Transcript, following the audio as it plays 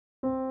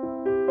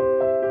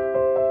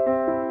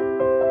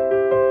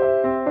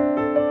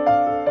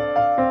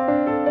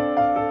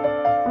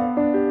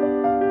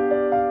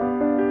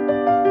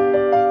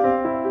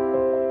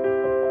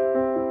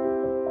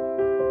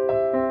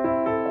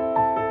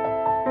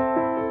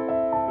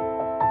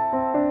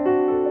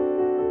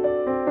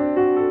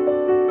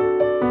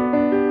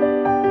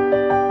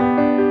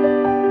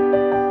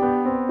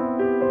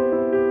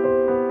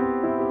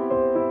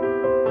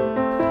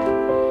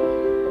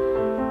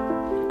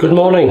Good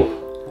morning.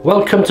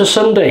 Welcome to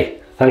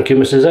Sunday. Thank you,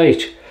 Mrs.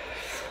 H.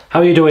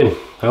 How are you doing?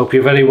 I hope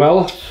you're very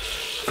well.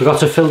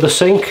 Forgot to fill the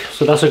sink,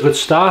 so that's a good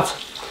start.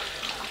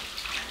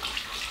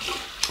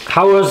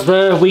 How was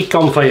the week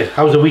gone for you?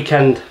 How was the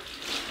weekend?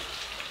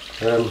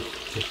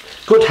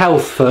 Good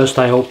health first,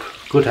 I hope.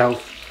 Good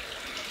health.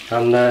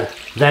 And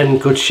then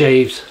good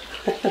shaves.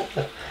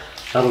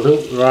 That'll do.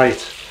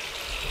 Right.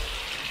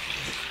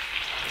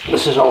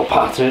 This is all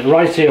part of it.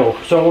 Right here.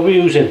 So what are we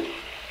using?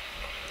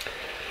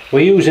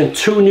 We're using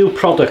two new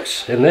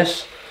products in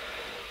this.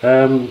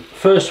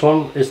 First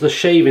one is the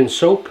shaving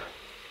soap,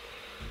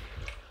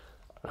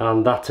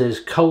 and that is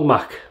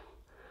Culmak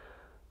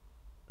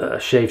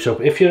shave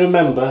soap. If you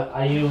remember,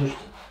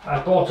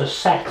 I bought a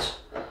set,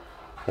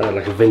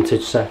 like a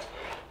vintage set,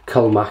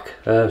 Culmak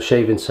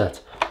shaving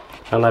set,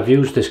 and I've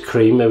used this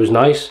cream. It was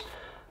nice.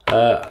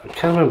 I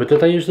can't remember,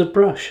 did I use the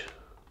brush?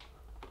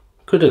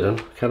 Could have done,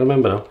 can't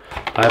remember now.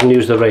 I haven't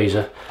used the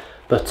razor,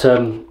 but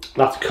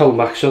that's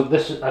Culmak. So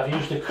I've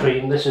used the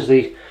cream. This is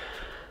the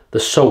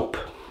soap.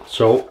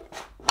 So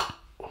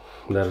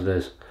there it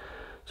is.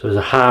 So it's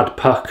a hard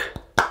puck.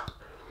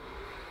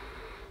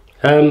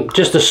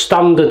 Just a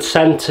standard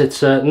scent.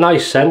 It's a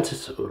nice scent.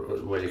 It's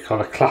what you call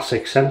a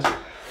classic scent. So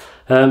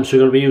we're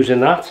going to be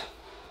using that.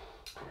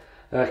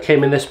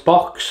 Came in this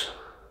box.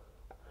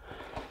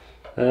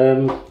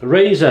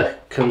 Razor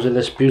comes in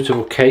this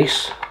beautiful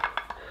case.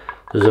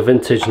 There's a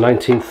vintage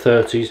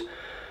 1930s,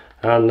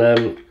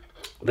 and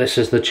this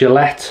is the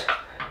Gillette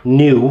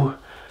new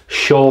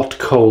short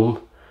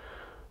comb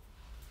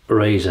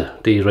razor,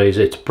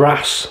 razor. It's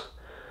brass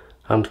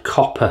and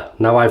copper.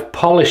 Now I've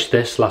polished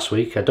this last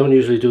week. I don't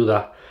usually do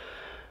that,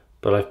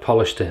 but I've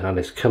polished it and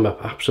it's come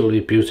up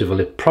absolutely beautiful.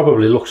 It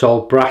probably looks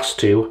all brass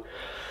to you,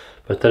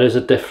 but there is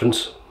a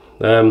difference.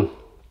 The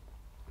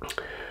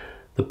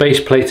base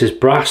plate is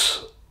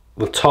brass,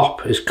 the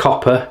top is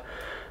copper,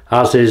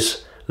 as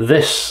is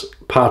this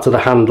part of the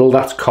handle.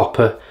 That's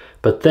copper,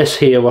 but this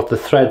here, what the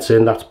thread's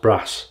in, that's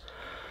brass.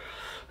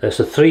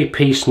 It's a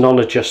 3-piece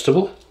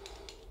non-adjustable.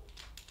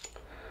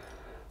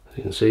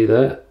 You can see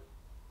there,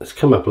 it's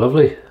come up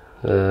lovely.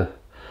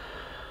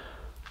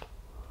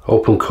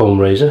 Open comb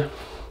razor.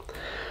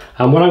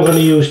 And what I'm going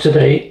to use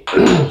today,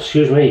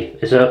 excuse me,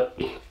 is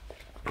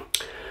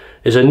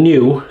a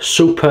new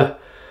super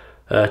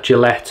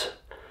Gillette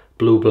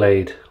blue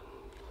blade,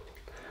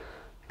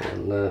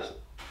 and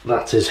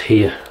that is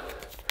here.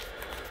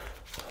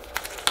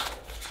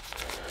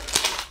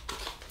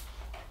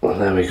 Well,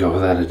 there we go,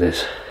 there it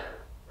is.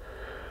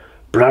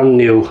 Brand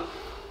new.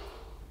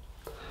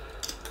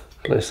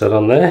 Place that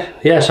on there.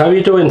 Yes, how are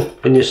you doing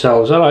in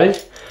yourselves?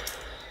 Alright?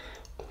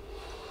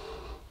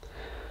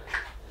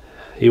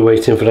 You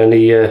waiting for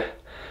any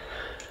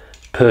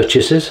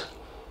purchases?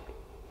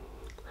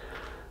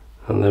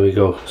 And there we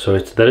go. So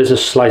there is a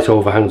slight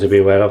overhang to be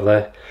aware of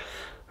there,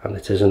 and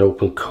it is an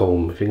open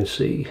comb, if you can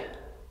see.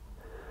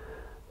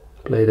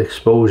 Blade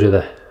exposure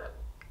there.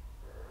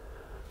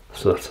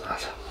 So that's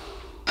that.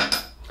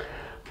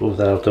 Move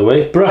that out of the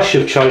way. Brush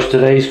of choice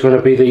today is going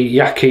to be the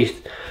Yaki,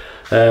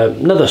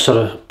 another sort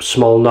of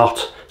small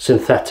knot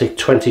synthetic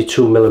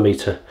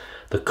 22mm,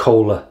 the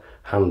Kohler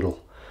handle.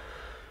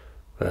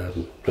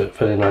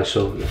 Very nice.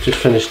 So I've just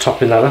finished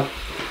topping that up.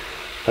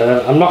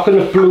 I'm not going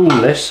to bloom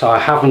this. I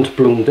haven't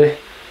bloomed it,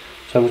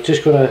 so I'm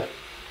just going to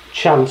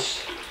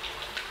chance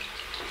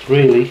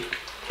really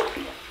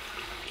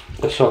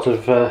a sort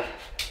of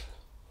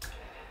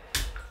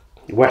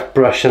wet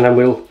brush, and then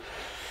we'll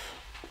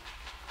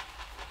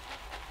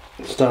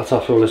start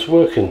off all this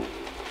working.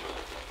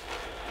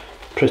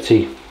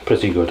 Pretty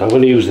good. I'm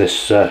going to use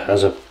this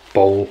as a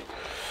bowl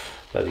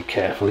very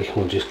carefully.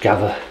 We'll just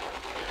gather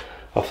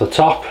off the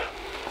top.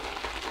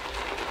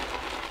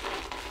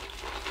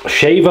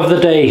 Shave of the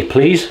day,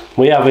 please.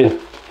 We having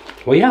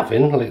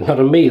like, not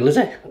a meal, is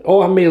it?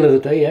 Oh, a meal of the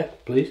day, yeah,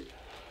 please.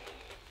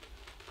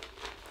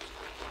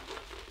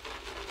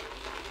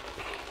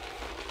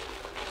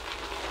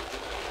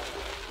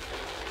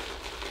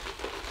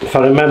 If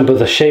I remember,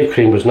 the shave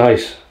cream was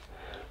nice.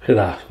 Look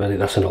at that,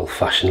 that's an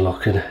old-fashioned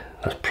look, isn't it?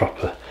 That's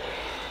proper.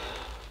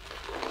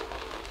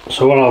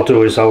 So what I'll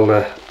do is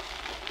I'll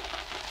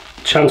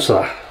chance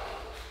that.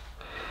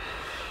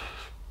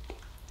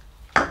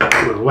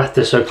 We'll wet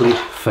this ugly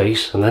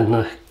face, and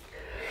then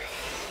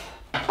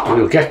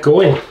we'll get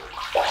going.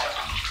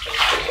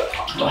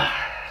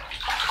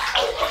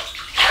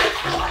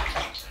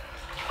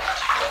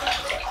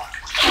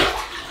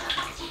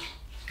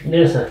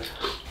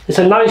 It's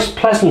a nice,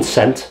 pleasant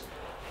scent.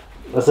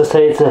 As I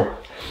say, it's a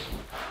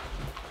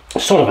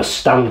sort of a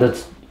standard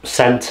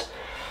scent.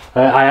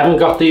 I haven't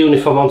got the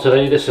uniform on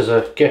today. This is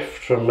a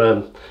gift from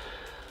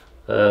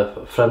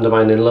a friend of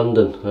mine in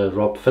London,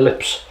 Rob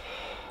Phillips.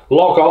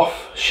 Log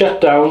off,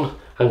 shut down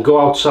and go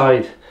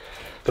outside,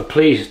 but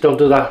please don't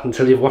do that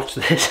until you've watched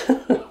this.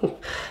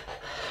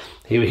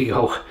 Here we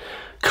go.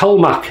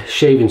 Culmak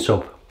shaving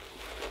soap.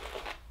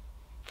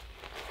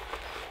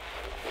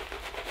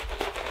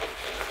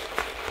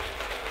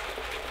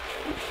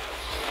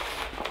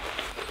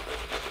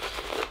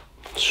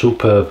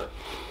 Superb.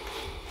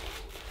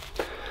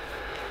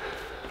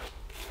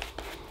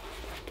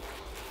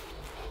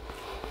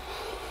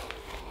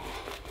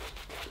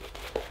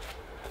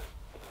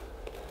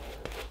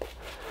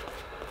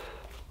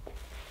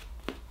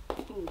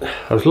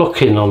 I was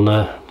looking on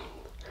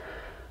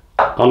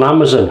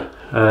Amazon,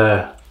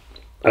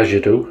 as you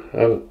do,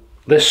 and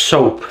this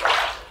soap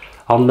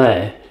on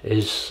there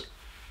is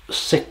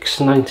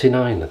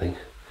 £6.99, I think,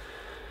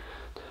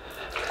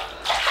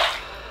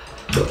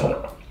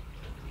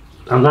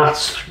 and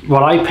that's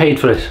what I paid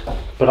for it,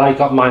 but I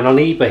got mine on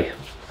eBay.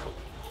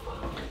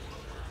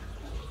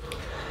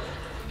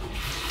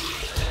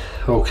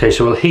 Okay,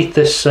 so we'll heat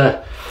this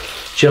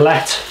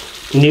Gillette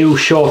new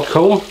short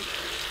comb,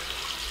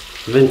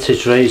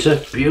 vintage razor,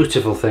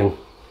 beautiful thing,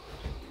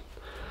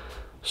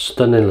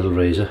 stunning little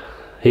razor.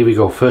 Here we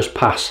go, first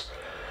pass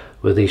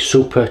with the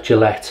Super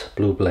Gillette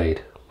Blue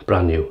Blade,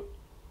 brand new.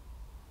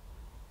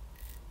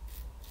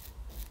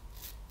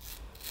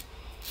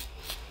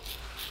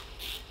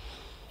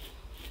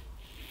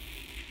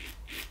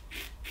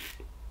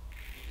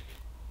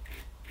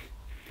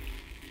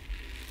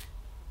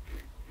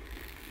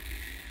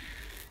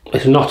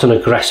 It's not an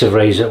aggressive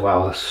razor.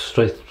 Wow, that's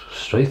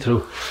straight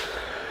through.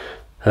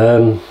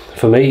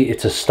 For me,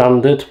 it's a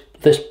standard.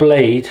 This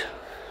blade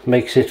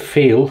makes it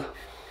feel,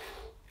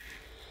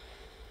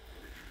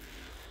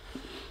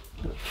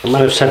 I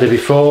might have said it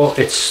before,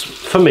 it's,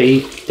 for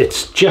me,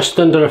 it's just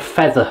under a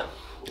feather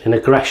in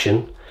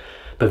aggression,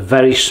 but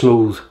very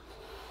smooth.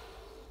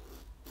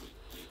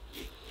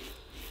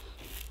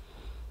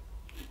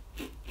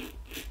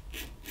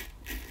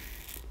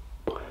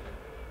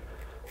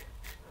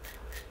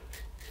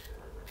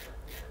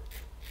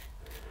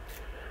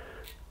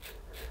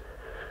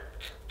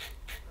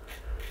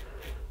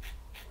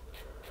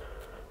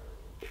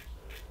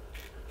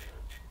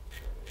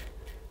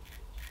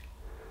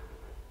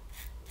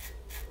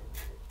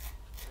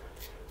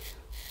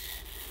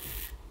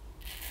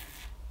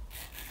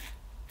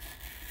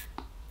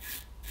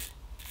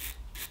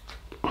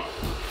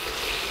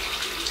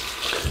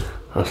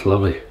 That's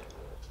lovely,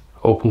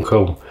 open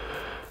comb,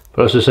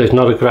 but as I say, it's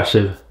not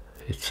aggressive.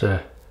 It's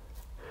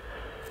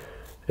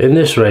in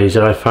this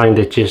razor, I find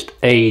it just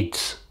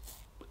aids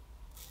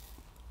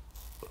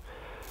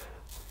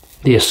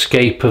the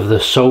escape of the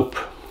soap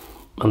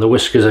and the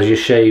whiskers as you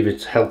shave.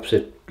 It helps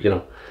it, you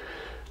know.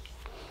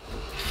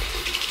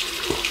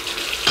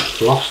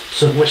 Lost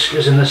some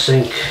whiskers in the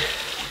sink.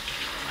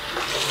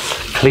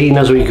 Clean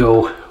as we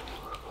go.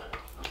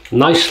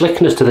 Nice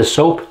slickness to the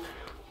soap,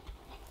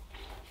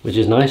 which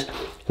is nice.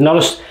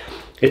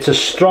 It's a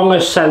stronger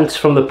scent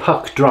from the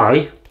puck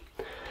dry,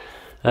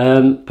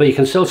 but you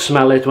can still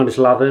smell it when it's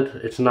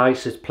lathered. It's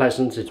nice, it's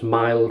pleasant, it's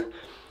mild.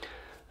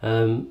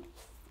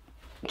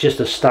 Just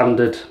a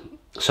standard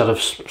sort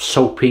of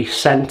soapy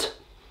scent.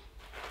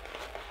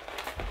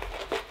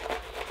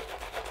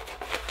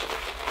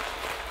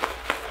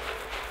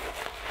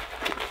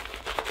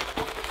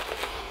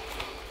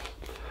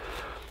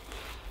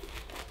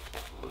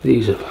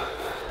 These are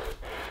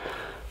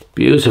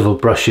beautiful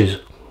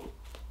brushes.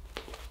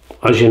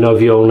 As you know,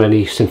 if you own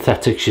any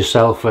synthetics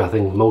yourself, I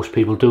think most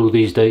people do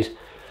these days,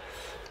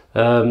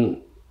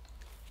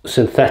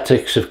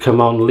 synthetics have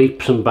come on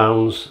leaps and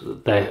bounds.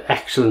 They're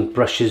excellent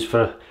brushes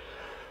for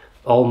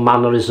all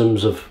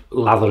mannerisms of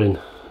lathering,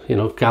 you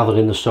know,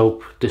 gathering the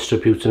soap,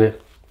 distributing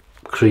it,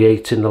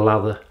 creating the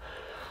lather.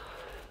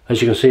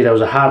 As you can see, there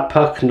was a hard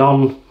puck,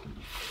 non-bloomed,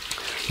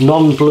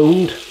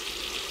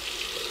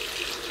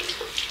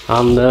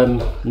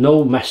 and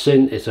no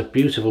messing. It's a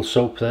beautiful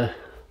soap there.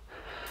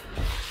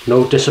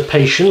 No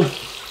dissipation.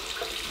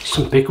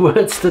 Some big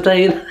words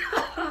today.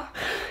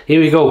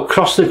 Here we go.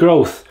 Cross the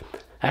growth.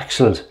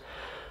 Excellent.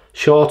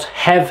 Short.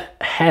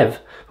 Hev.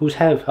 Who's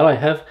Hev? I like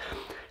Hev.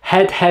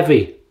 Head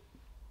heavy.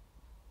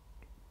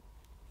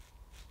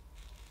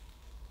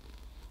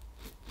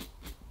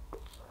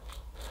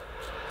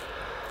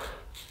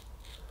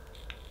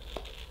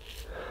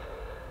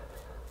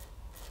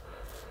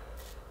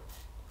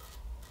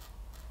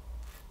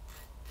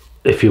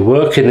 If you're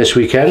working this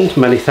weekend,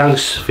 many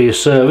thanks for your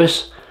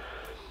service.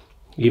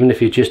 Even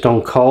if you're just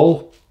on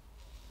call.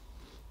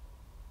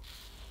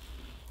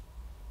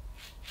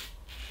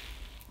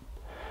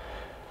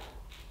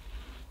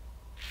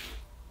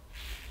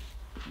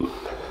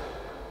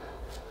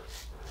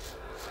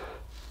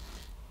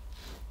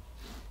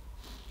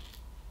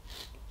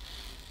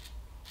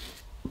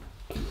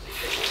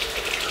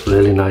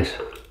 Really nice.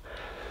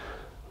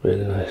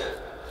 Really nice.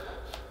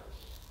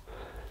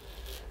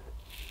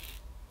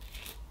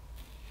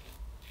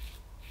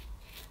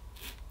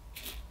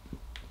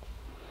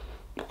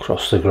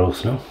 Cross the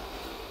growth now.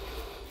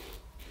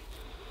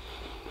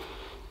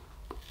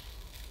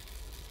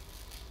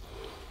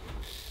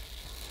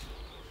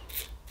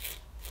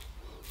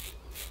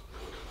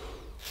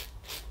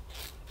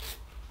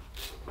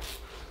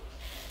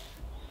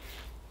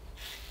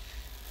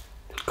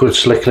 Good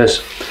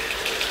slickness.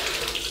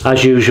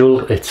 As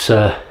usual, it's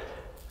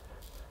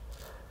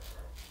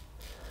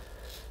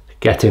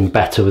getting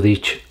better with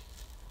each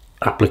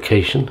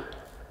application.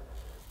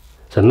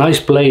 It's a nice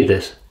blade,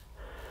 this.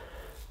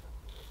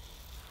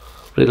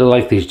 Really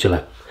like these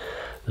Gillette,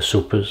 the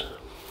Supers,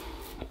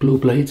 blue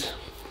blades.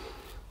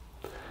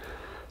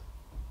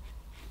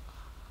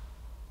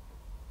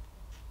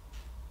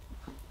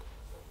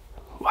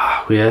 Wow.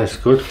 Yeah, it's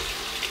good.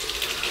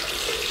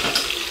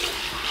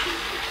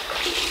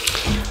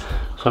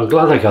 So I'm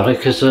glad I got it,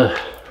 because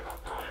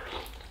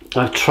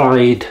I've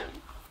tried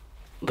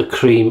the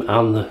cream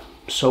and the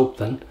soap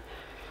then.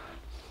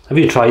 Have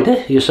you tried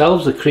it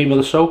yourselves, the cream or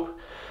the soap?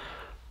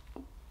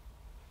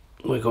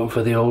 We're going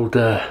for the old,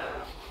 not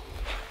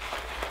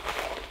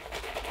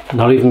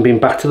even been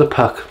back to the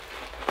pack.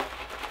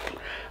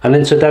 And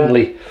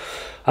incidentally,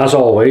 as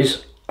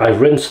always, I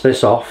rinse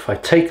this off. I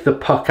take the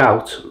puck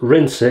out,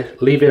 rinse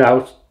it, leave it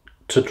out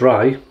to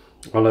dry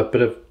on a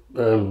bit of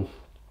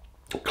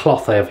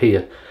cloth I have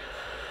here,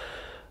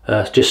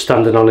 just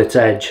standing on its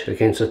edge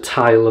against a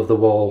tile of the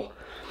wall,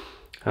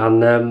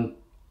 and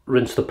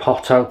rinse the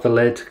pot out, the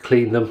lid,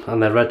 clean them,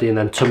 and they're ready. And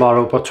then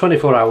tomorrow, about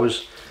 24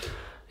 hours,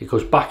 it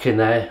goes back in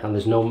there, and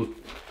there's no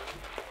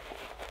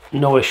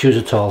issues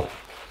at all.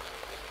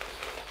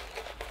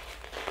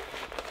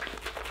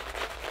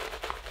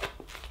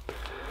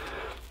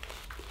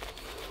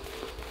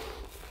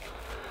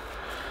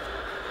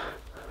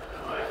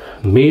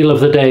 Meal of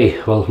the day.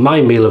 Well,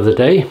 my meal of the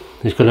day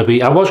is going to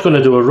be, I was going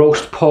to do a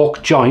roast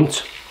pork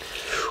joint.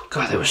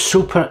 God, they were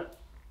super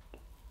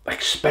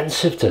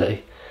expensive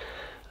today.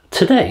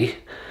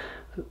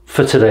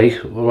 For today,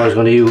 what I was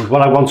going to use,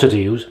 what I wanted to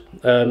use,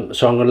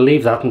 so I'm going to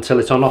leave that until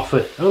it's on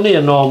offer. Only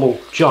a normal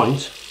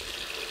joint,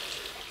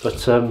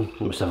 but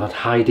must have had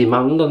high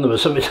demand on them or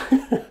something.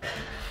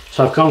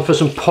 So I've gone for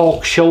some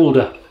pork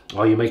shoulder,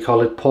 or you may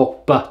call it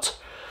pork butt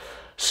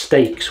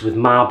steaks with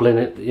marble in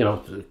it. You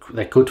know,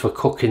 they're good for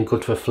cooking,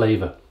 good for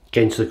flavour,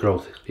 against the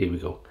growth. Here we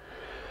go.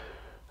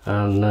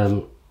 And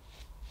I'm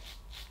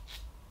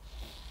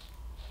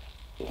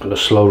going to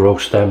slow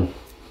roast them.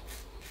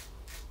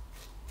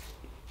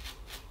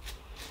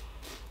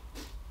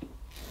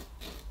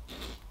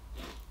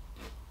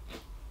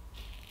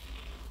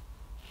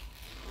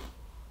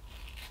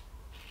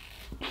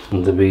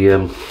 And they'll be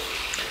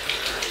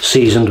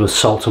seasoned with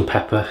salt and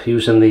pepper,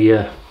 using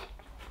the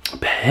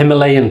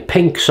Himalayan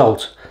pink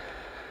salt,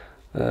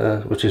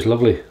 which is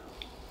lovely.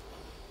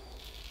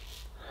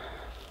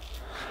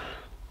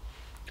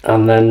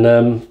 And then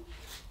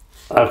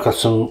I've got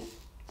some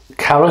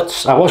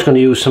carrots. I was going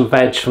to use some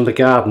veg from the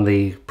garden,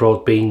 the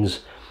broad beans.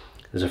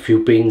 There's a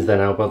few beans there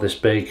now about this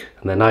big,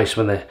 and they're nice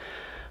when they're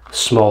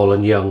small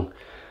and young.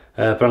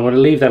 But I'm going to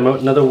leave them out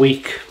another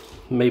week,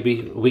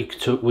 maybe a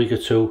week or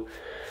two.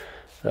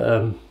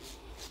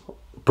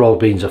 Broad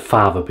beans are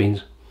fava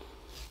beans,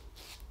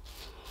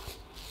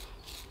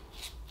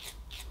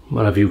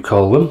 whatever you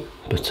call them.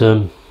 But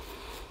so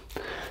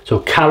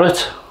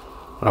carrot,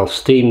 I'll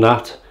steam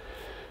that,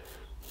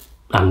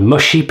 and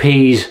mushy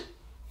peas.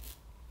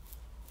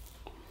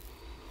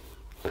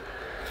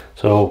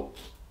 So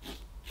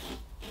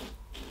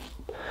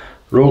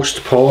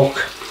roast pork,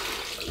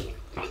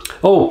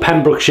 oh,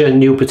 Pembrokeshire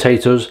new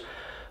potatoes,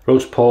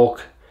 roast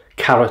pork,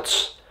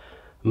 carrots,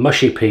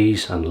 mushy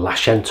peas, and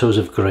lashentos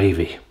of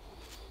gravy.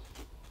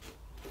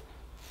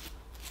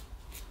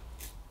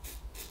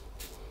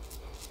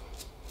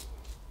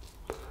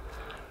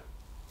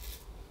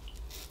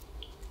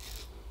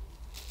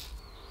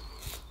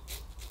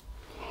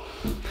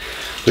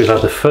 We've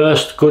had the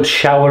first good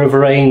shower of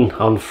rain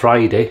on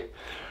Friday.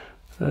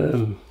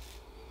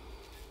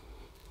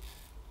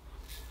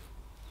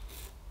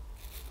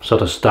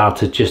 Sort of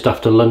started just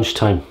after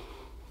lunchtime,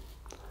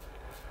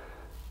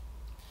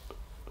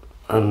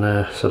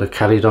 and sort of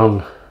carried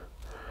on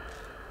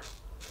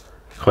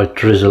quite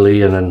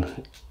drizzly, and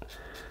then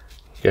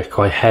get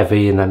quite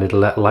heavy, and then it'll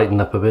lighten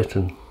up a bit.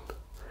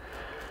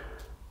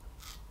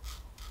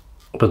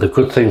 But the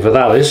good thing for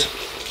that is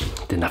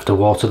didn't have to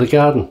water the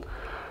garden.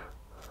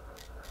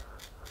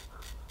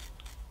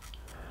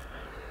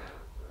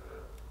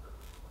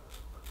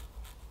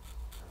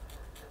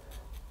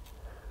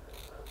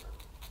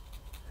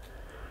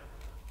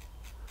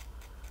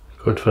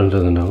 Good for under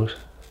the nose.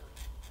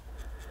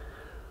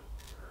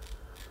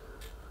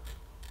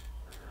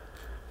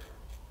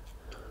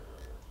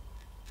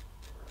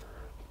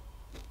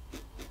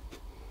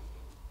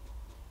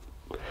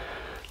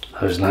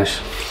 That was nice.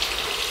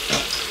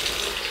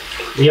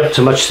 Are you up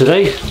to much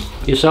today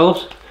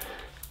yourselves?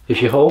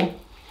 If you're home,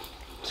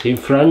 seeing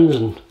friends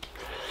and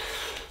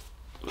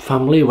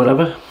family,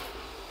 whatever.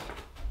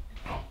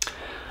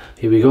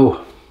 Here we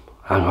go.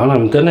 Hang on,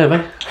 I'm done, have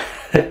I?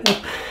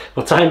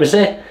 What time is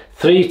it?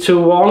 3,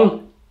 2,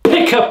 1,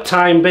 pick up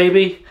time,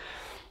 baby.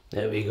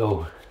 There we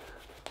go.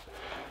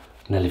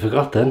 Nearly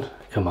forgot then.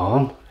 Come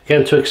on.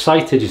 Getting too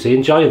excited, you see,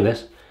 enjoying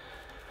this.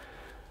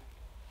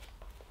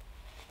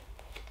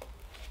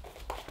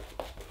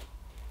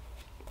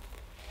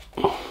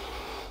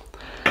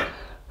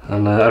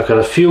 And I've got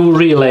a few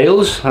real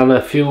ales and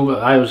a few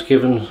I was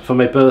given for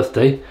my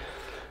birthday.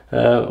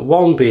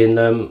 One being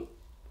a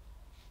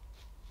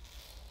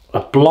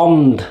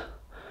blonde.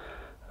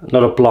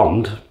 Not a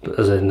blonde,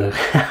 as in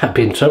I'd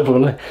be in trouble,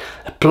 wouldn't I?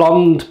 A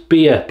blonde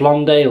beer,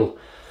 blonde ale.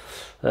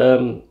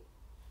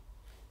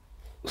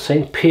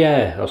 St.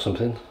 Pierre or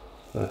something.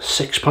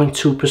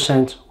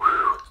 6.2%.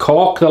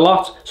 Cork the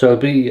lot, so it'll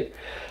be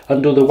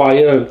under the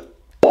wire. And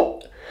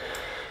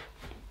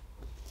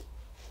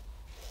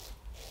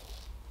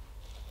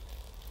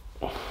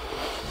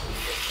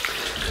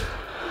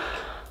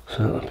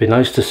So it'd be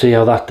nice to see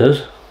how that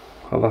does,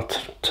 how that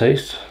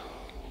tastes.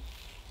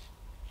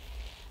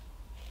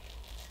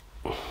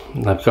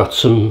 And I've got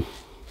some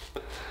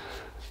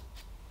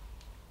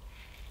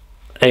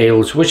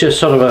ales, which are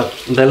sort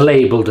of they're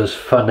labelled as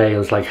fun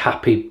ales, like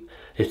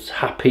it's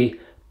happy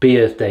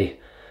beer day,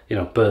 you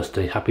know,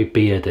 birthday, happy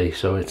beer day.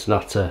 So it's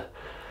not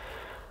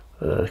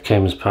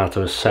came as part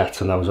of a set,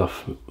 and that was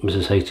off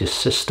Mrs H's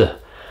sister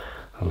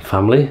and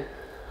family.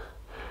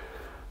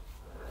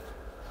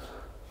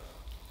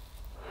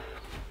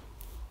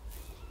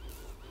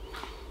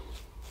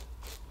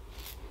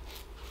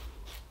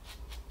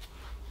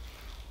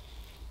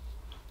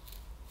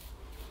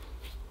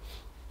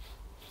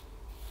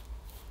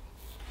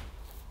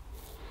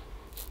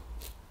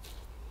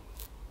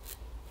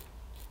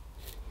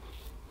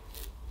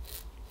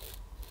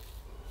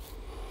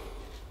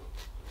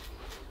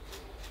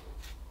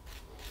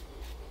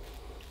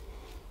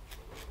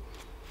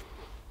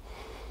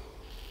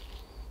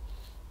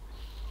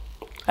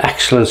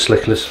 Excellent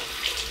slickness.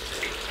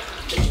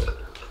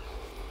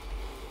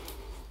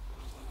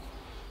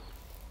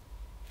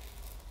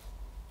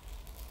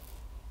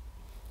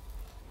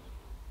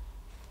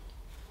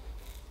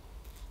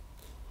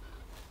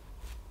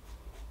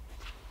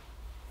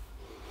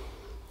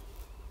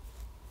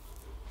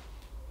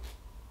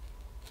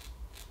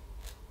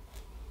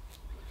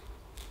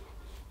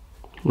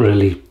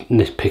 Really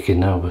nitpicking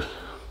now, but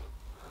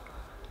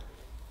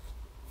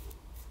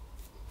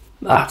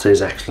that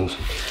is excellent.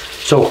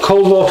 So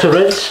cold water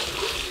rinse.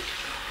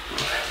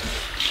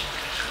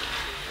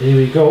 Here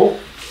we go.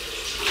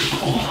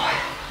 Oh.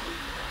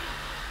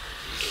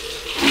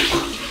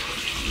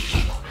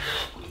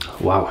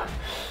 Wow.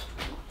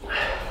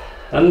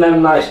 And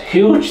them nice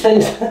huge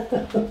things.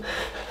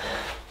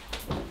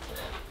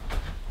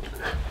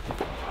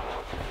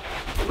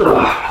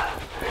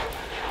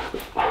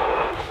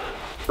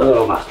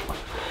 Oh man,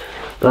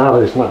 that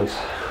is nice.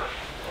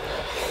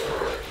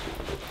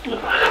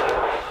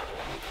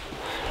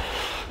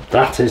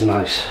 That is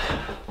nice.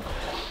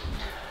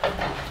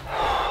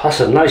 That's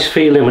a nice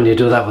feeling when you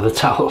do that with a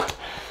towel.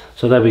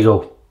 So there we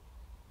go.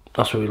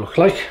 That's what we look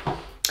like. I'm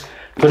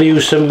going to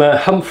use some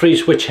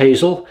Humphrey's Witch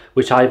Hazel,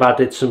 which I've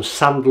added some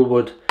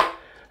sandalwood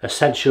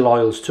essential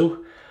oils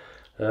to.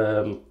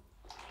 And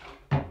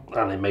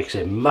it makes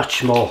it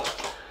much more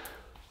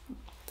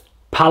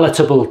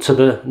palatable to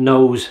the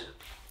nose.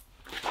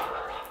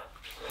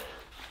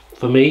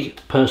 For me,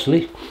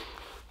 personally.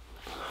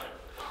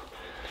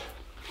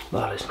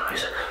 That is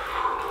nice.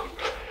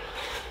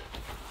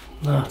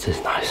 That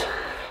is nice.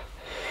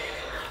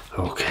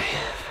 Okay.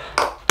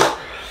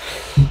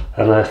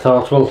 And I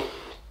thought, well,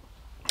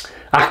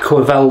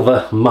 Aqua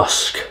Velva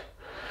Musk.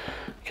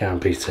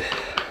 Can't beat it.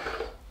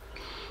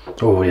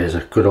 Oh, here's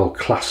a good old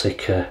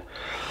classic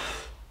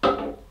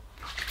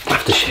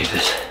aftershave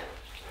this.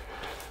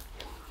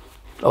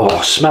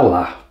 Oh, smell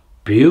that.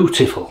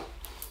 Beautiful.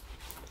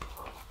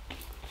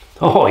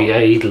 Oh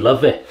yeah, he'd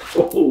love it.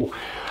 Oh,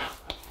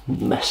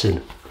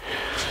 messing.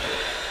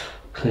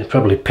 He'd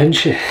probably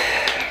pinch it.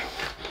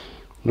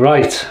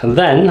 Right, and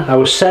then I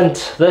was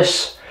sent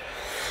this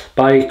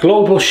by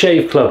Global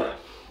Shave Club.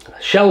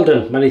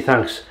 Sheldon, many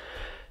thanks.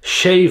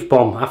 Shave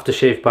Bomb,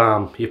 aftershave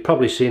balm. You've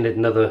probably seen it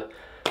in other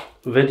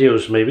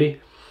videos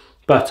maybe.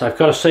 But I've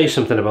got to say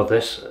something about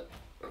this.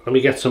 Let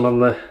me get some on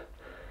the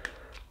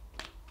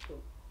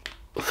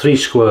 3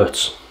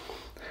 squirts.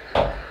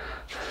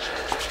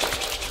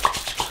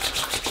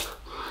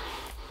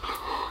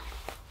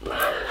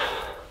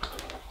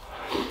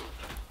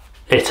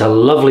 It's a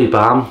lovely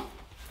balm.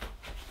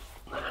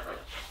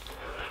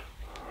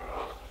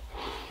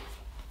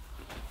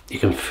 You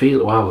can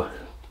feel, wow,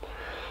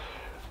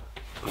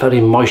 very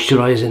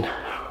moisturising.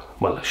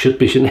 Well, it should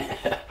be, shouldn't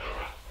it?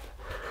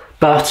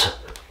 But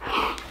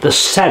the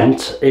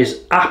scent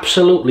is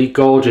absolutely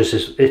gorgeous.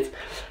 It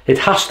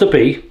has to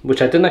be,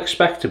 which I didn't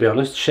expect, to be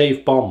honest,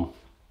 Shave Bomb.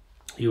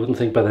 You wouldn't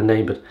think by the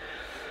name, but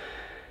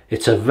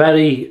it's a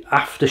very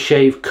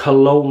aftershave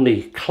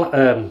cologne-y,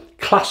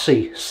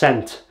 classy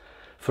scent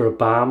for a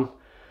balm.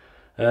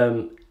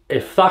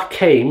 If that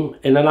came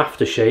in an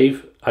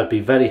aftershave, I'd be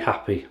very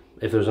happy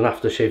if there was an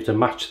aftershave to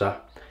match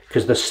that,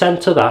 because the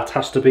scent of that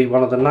has to be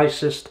one of the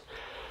nicest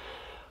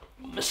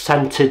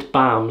scented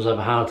balms I've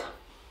had.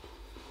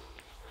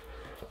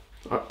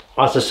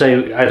 As I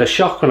say, I had a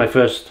shock when I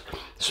first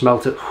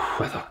smelt it.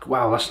 I thought,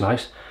 wow, that's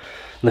nice.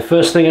 And the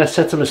first thing I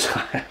said to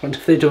myself, I wonder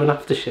if they do an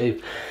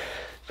aftershave.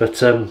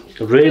 But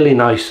really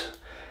nice,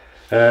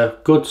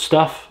 good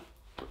stuff.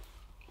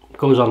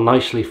 Goes on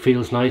nicely,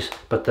 feels nice,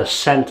 but the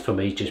scent for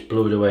me just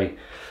blew it away.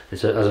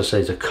 It's as I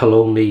say, it's a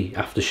cologne-y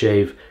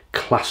aftershave,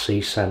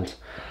 classy scent.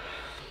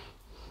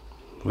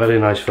 Very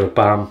nice for a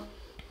balm.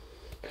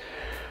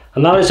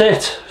 And that is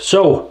it.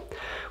 So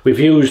we've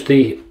used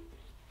the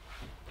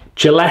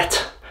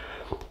Gillette,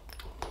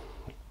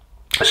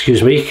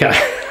 excuse me,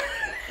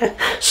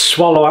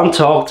 swallow and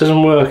talk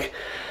doesn't work,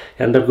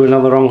 you end up going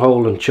down the wrong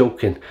hole and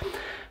choking.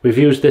 We've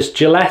used this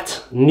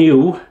Gillette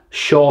new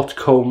short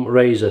comb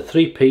razor,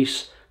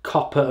 3-piece,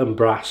 copper and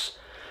brass,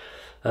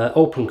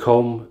 open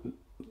comb,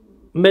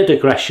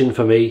 mid-aggression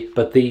for me,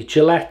 but the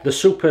Gillette, the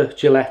Super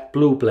Gillette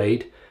Blue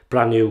Blade,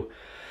 brand new,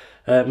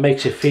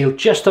 makes it feel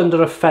just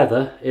under a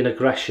feather in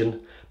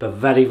aggression, but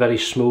very, very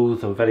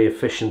smooth and very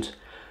efficient.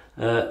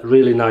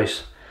 Really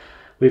nice.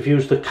 We've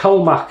used the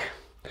Culmak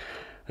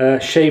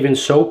shaving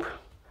soap.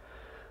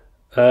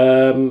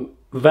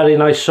 Very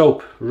nice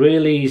soap,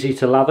 really easy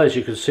to lather, as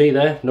you can see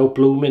there, no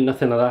blooming,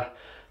 nothing like that.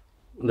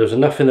 There's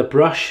enough in the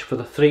brush for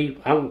the three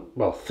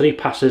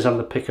passes and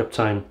the pickup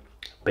time,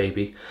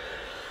 baby.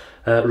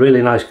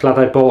 Really nice, glad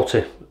I bought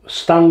it.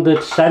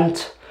 Standard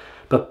scent,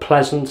 but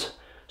pleasant.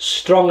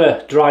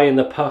 Stronger drying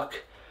the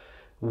puck,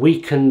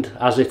 weakened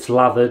as it's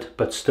lathered,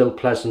 but still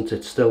pleasant,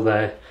 it's still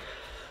there.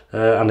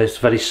 And it's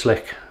very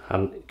slick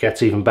and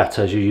gets even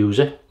better as you use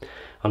it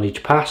on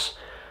each pass.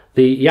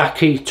 The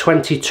Yaki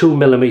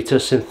 22mm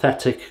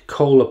synthetic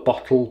cola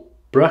bottle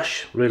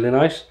brush, really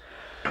nice.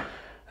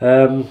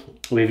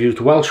 We've used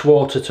Welsh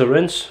water to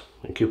rinse,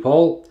 thank you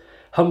Paul.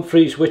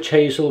 Humphrey's Witch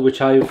Hazel,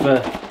 which I've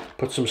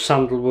put some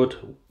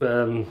sandalwood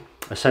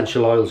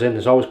essential oils in.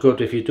 It's always good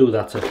if you do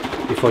that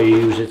before you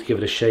use it, give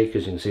it a shake.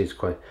 As you can see, it's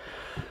quite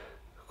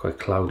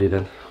cloudy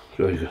then.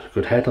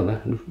 Good head on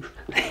that.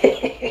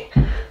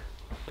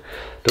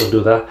 Don't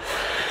do that.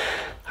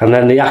 And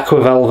then the Aqua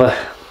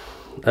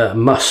Velva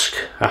Musk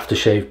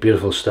aftershave,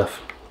 beautiful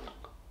stuff.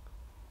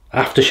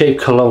 Aftershave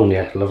Cologne,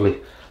 yeah, lovely.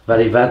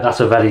 That's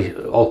a very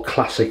old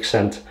classic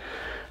scent.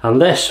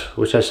 And this,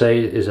 which I say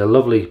is a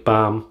lovely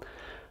balm.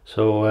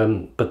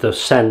 So, but the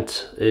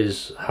scent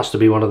has to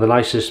be one of the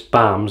nicest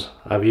balms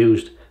I've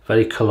used.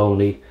 Very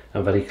cologne-y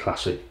and very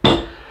classic.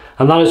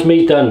 And that is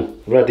me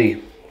done,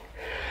 ready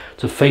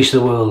to face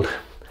the world.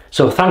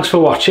 So thanks for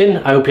watching.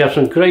 I hope you have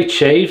some great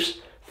shaves.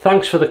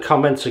 Thanks for the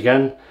comments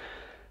again,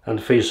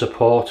 and for your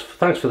support.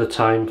 Thanks for the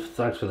time.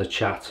 Thanks for the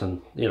chat,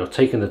 and you know,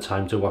 taking the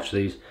time to watch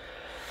these.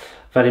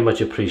 Very much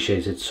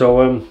appreciated.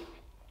 So,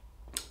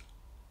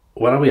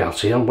 where are we? I'll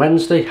see you on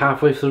Wednesday,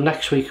 halfway through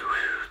next week.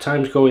 Whew,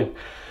 time's going.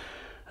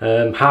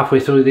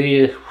 Halfway through the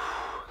year,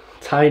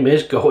 time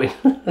is going.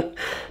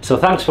 So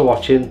thanks for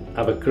watching,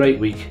 have a great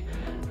week,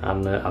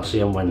 and I'll see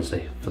you on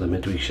Wednesday for the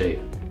midweek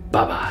shave.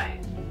 Bye bye.